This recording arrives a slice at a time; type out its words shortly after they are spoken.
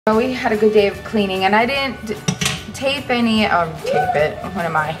So we had a good day of cleaning, and I didn't tape any, tape it, what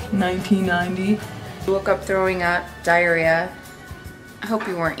am I, 1990. Woke up throwing up, diarrhea. I hope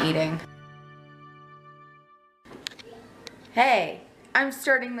you weren't eating. Hey, I'm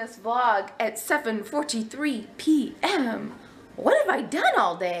starting this vlog at 7:43 p.m. What have I done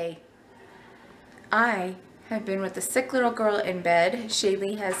all day? I have been with a sick little girl in bed.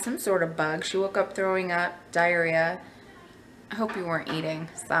 Shaylee has some sort of bug. She woke up throwing up, diarrhea. I hope you weren't eating,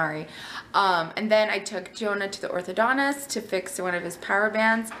 sorry. And then I took Jonah to the orthodontist to fix one of his power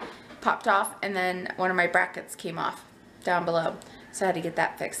bands, popped off, and then one of my brackets came off down below. So I had to get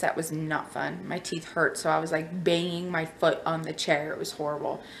that fixed. That was not fun. My teeth hurt, so I was like banging my foot on the chair. It was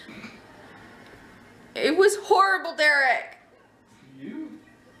horrible. It was horrible, Derek. You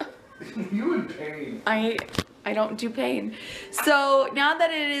in pain. I don't do pain. So now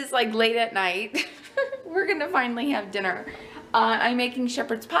that it is like late at night, we're gonna finally have dinner. I'm making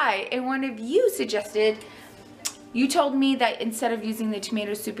shepherd's pie, and one of you suggested, you told me that instead of using the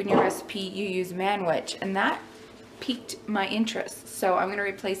tomato soup in your recipe, you use manwich, and that piqued my interest. So I'm gonna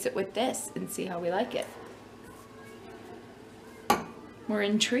replace it with this and see how we like it. We're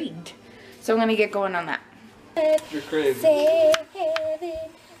intrigued. So I'm gonna get going on that. You're crazy. Say heaven,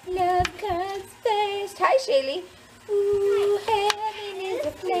 love comes first. Hi, Shaylee. Ooh, heaven is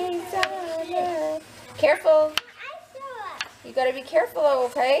a place on earth. Careful. You gotta be careful,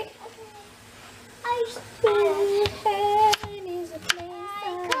 okay? Ooh, heaven is a place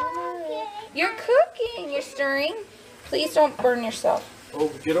on earth. You're cooking. You're stirring. Please don't burn yourself. Oh,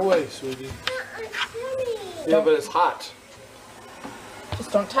 get away, sweetie. Yeah, but it's hot.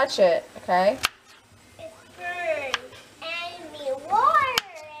 Just don't touch it, okay? It's burned. And the water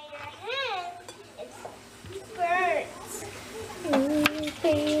in your hand, it burns. Ooh,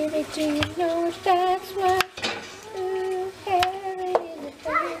 baby, do you know that's what? Ooh, heaven is a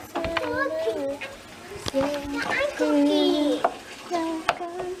place on earth. I'm cooking. Love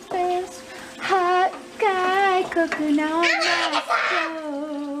comes first. Hot guy cooking on my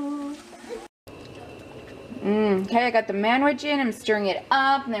stove. Okay, I got the manwich in. I'm stirring it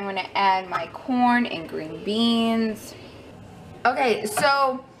up, and then I'm gonna add my corn and green beans. Okay,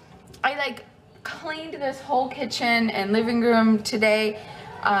 so I like cleaned this whole kitchen and living room today.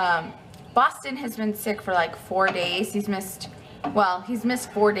 Boston has been sick for like 4 days. He's missed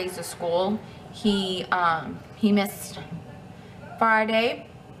 4 days of school. He missed Friday,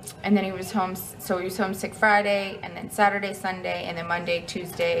 and then he was home, so he was homesick Friday, and then Saturday, Sunday, and then Monday,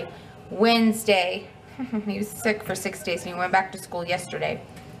 Tuesday, Wednesday. He was sick for 6 days, and he went back to school yesterday.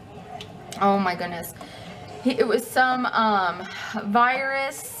 Oh my goodness. It was some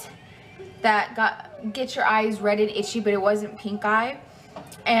virus that get your eyes red and itchy, but it wasn't pink eye,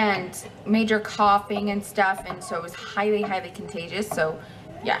 and major coughing and stuff, and so it was highly, highly contagious. So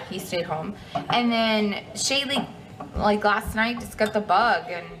yeah, he stayed home. And then Shaylee, like last night, just got the bug,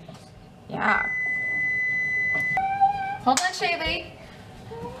 and yeah. Hold on, Shaylee.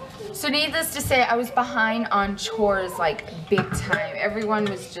 So needless to say, I was behind on chores like big time. Everyone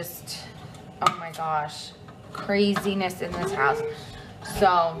was just, oh my gosh, craziness in this house.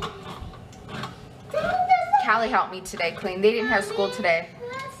 So Callie helped me today clean. They didn't have school today.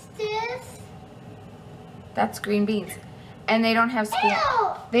 What's this? That's green beans. And they don't have school.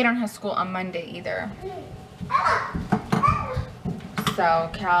 They don't have school on Monday either. So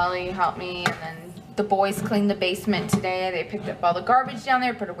Callie helped me, and then the boys cleaned the basement today. They picked up all the garbage down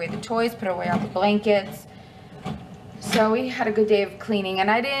there, put away the toys, put away all the blankets. So we had a good day of cleaning, and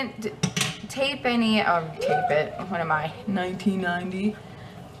I didn't tape any, tape it, what am I, 1990.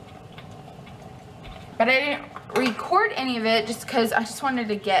 But I didn't record any of it just because I just wanted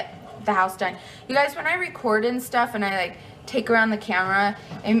to get the house done. You guys, when I record and stuff and I like take around the camera,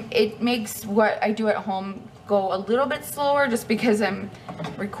 and it makes what I do at home go a little bit slower just because I'm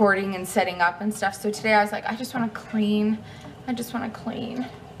recording and setting up and stuff. So today I was like, I just want to clean. I just want to clean.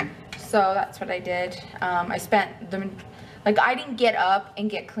 So that's what I did. I spent the, like, I didn't get up and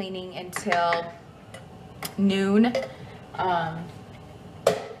get cleaning until noon.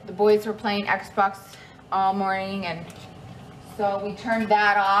 The boys were playing Xbox all morning, and so we turned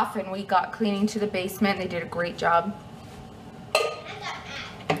that off and we got cleaning to the basement. They did a great job.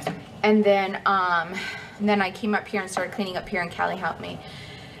 And then I came up here and started cleaning up here, and Callie helped me.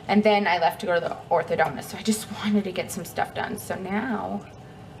 And then I left to go to the orthodontist. So I just wanted to get some stuff done. So now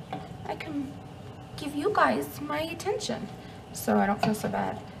I can give you guys my attention, so I don't feel so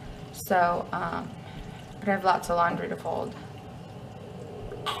bad. So, but I have lots of laundry to fold.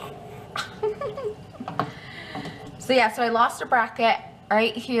 So yeah, so I lost a bracket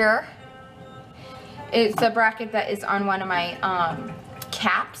right here. It's a bracket that is on one of my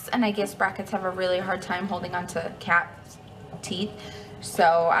caps, and I guess brackets have a really hard time holding onto caps teeth.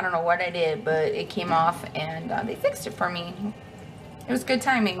 So I don't know what I did, but it came off, and they fixed it for me. It was good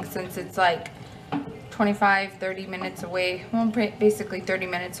timing since it's like 25-30 minutes away, well, basically 30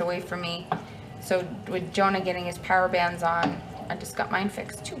 minutes away from me. So with Jonah getting his power bands on, I just got mine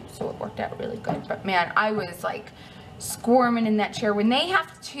fixed too, so it worked out really good. But man, I was like squirming in that chair when they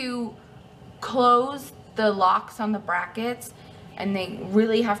have to close the locks on the brackets, and they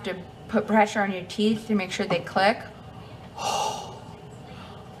really have to put pressure on your teeth to make sure they click.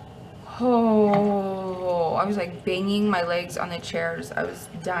 Oh, I was like banging my legs on the chairs. I was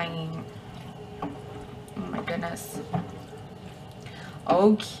dying. Oh my goodness.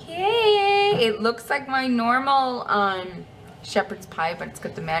 Okay, it looks like my normal shepherd's pie, but it's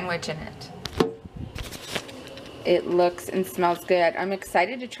got the manwich in it. It looks and smells good. I'm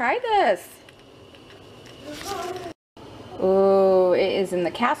excited to try this. Oh, it is in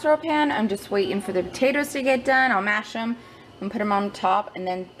the casserole pan. I'm just waiting for the potatoes to get done. I'll mash them and put them on top and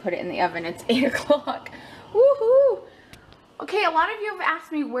then put it in the oven. It's 8 o'clock. Woohoo! Okay, a lot of you have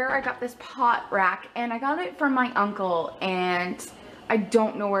asked me where I got this pot rack, and I got it from my uncle, and I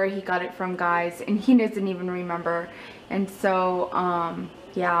don't know where he got it from, guys, and he doesn't even remember. And so,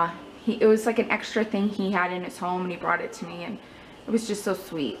 yeah, it was like an extra thing he had in his home, and he brought it to me, and it was just so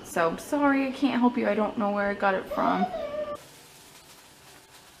sweet. So I'm sorry, I can't help you. I don't know where I got it from.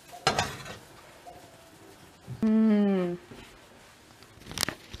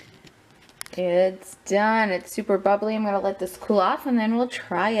 It's done. It's super bubbly. I'm gonna let this cool off and then we'll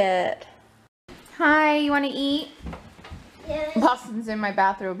try it. Hi, you want to eat? Yes. Boston's in my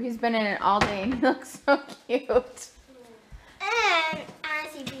bathrobe. He's been in it all day and he looks so cute. And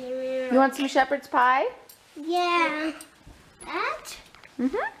Auntie Beamer. You want some shepherd's pie? Yeah. That?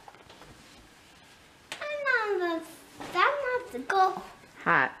 Mm-hmm. That's not the goal.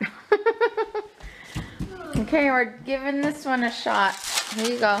 Hot. Okay, we're giving this one a shot.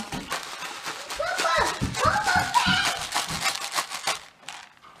 Here you go.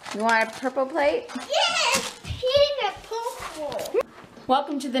 You want a purple plate? Yes, peanut purple.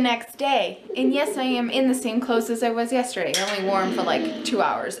 Welcome to the next day. And yes, I am in the same clothes as I was yesterday. I only wore them for like 2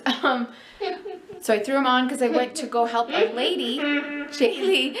 hours. So I threw them on because I went to go help a lady.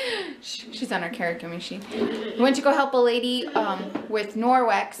 Shaylee, she's on her carrot gummy sheet. I went to go help a lady with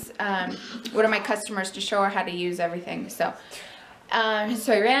Norwex, one of my customers, to show her how to use everything. So I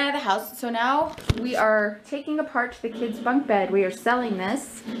ran out of the house. So now we are taking apart the kids' bunk bed. We are selling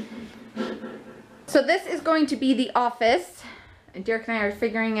this. So this is going to be the office. And Derek and I are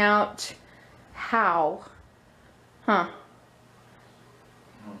figuring out how. How.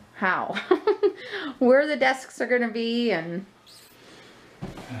 Where the desks are going to be and...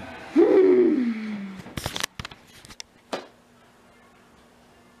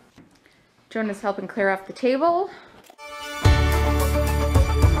 Jonah's helping clear off the table.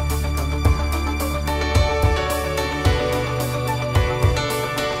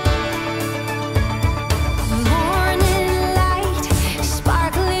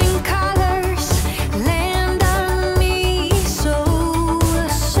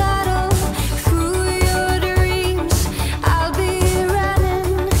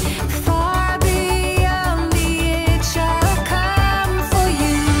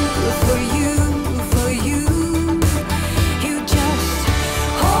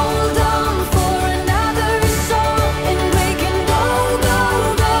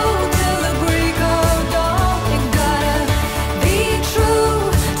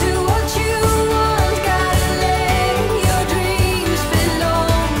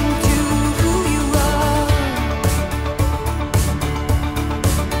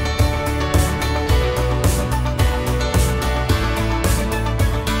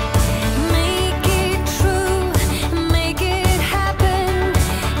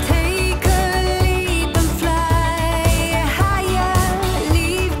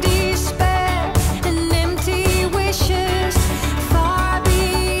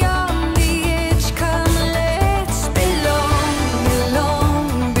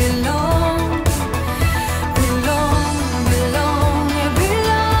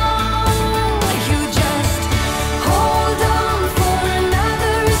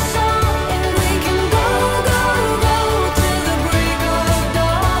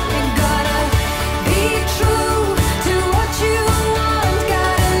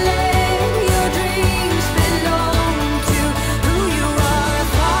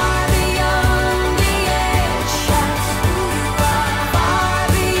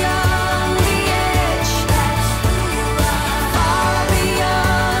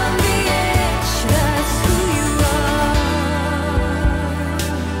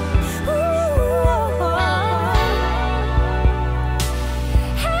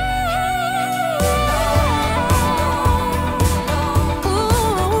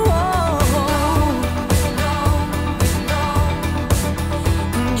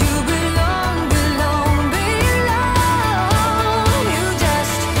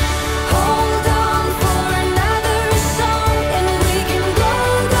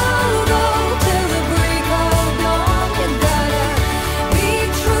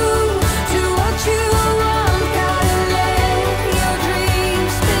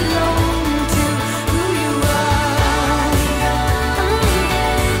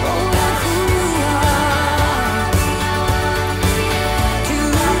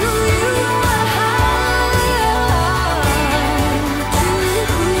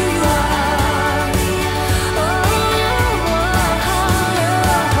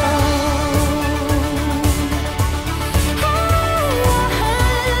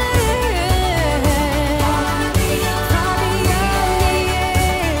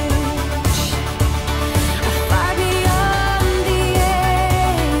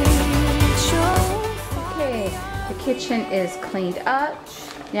 cleaned up.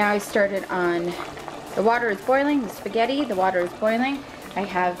 Now I started on, the water is boiling, the spaghetti, the water is boiling. I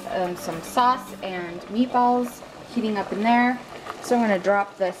have some sauce and meatballs heating up in there. So I'm gonna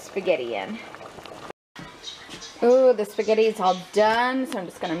drop the spaghetti in. Oh, the spaghetti is all done, so I'm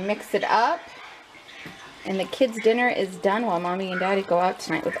just gonna mix it up. And the kids' dinner is done while Mommy and Daddy go out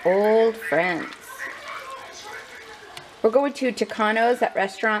tonight with old friends. We're going to Chicano's, that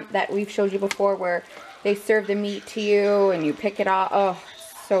restaurant that we've showed you before, where they serve the meat to you and you pick it off. Oh,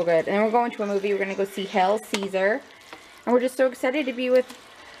 so good. And then we're going to a movie. We're going to go see Hail Caesar. And we're just so excited to be with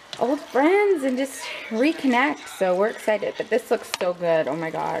old friends and just reconnect. So we're excited. But this looks so good. Oh my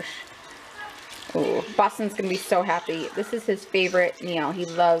gosh. Oh, Boston's going to be so happy. This is his favorite meal. He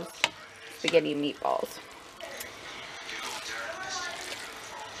loves spaghetti and meatballs.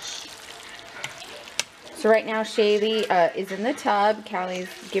 So right now Shaylee is in the tub. Callie's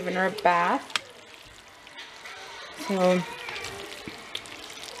giving her a bath. So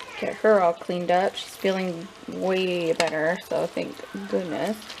get her all cleaned up. She's feeling way better, so thank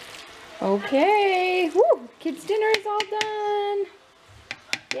goodness. Okay, woo, kids' dinner is all done.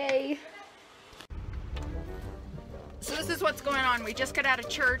 Yay. So this is what's going on. We just got out of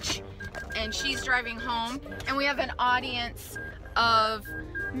church and she's driving home, and we have an audience of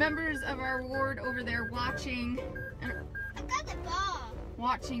members of our ward over there watching. I got the ball.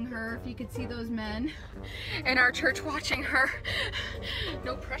 Watching her, if you could see those men in our church watching her.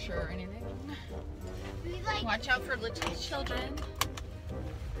 No pressure or anything. Watch out for little children.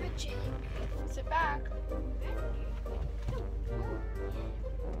 Sit back.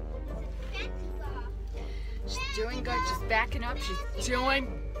 She's doing good. She's backing up. She's doing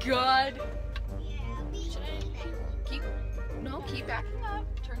good. Keep backing up.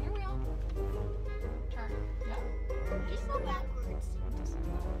 Turn your wheel. Turn. Yeah. Just go backwards.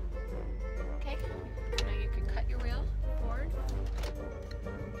 Okay. Now you can cut your wheel forward.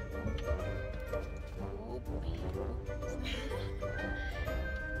 Oh,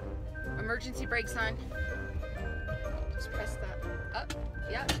 emergency brakes on. Just press that up.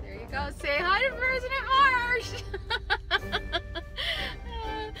 Yep, there you go. Say hi to President Marsh.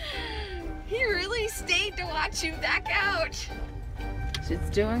 He really stayed to watch you back out. She's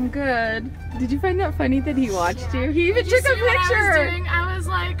doing good. Did you find that funny that he watched you? He even took a picture. I was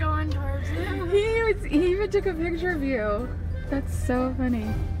like going towards him. He even took a picture of you. That's so funny.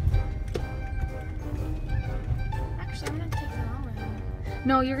 Actually, I'm gonna take the long way home.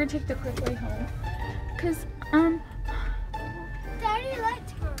 No, you're gonna take the quick way home. Cause Daddy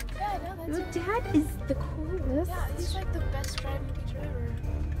liked her. Yeah, no, your that's dad is the coolest. Yeah, he's like the best driving teacher ever.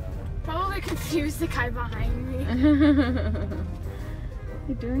 Probably confused the guy behind me.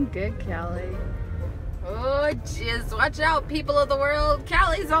 You're doing good, Callie. Oh, jeez. Watch out, people of the world.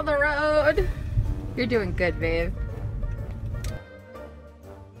 Callie's on the road. You're doing good, babe.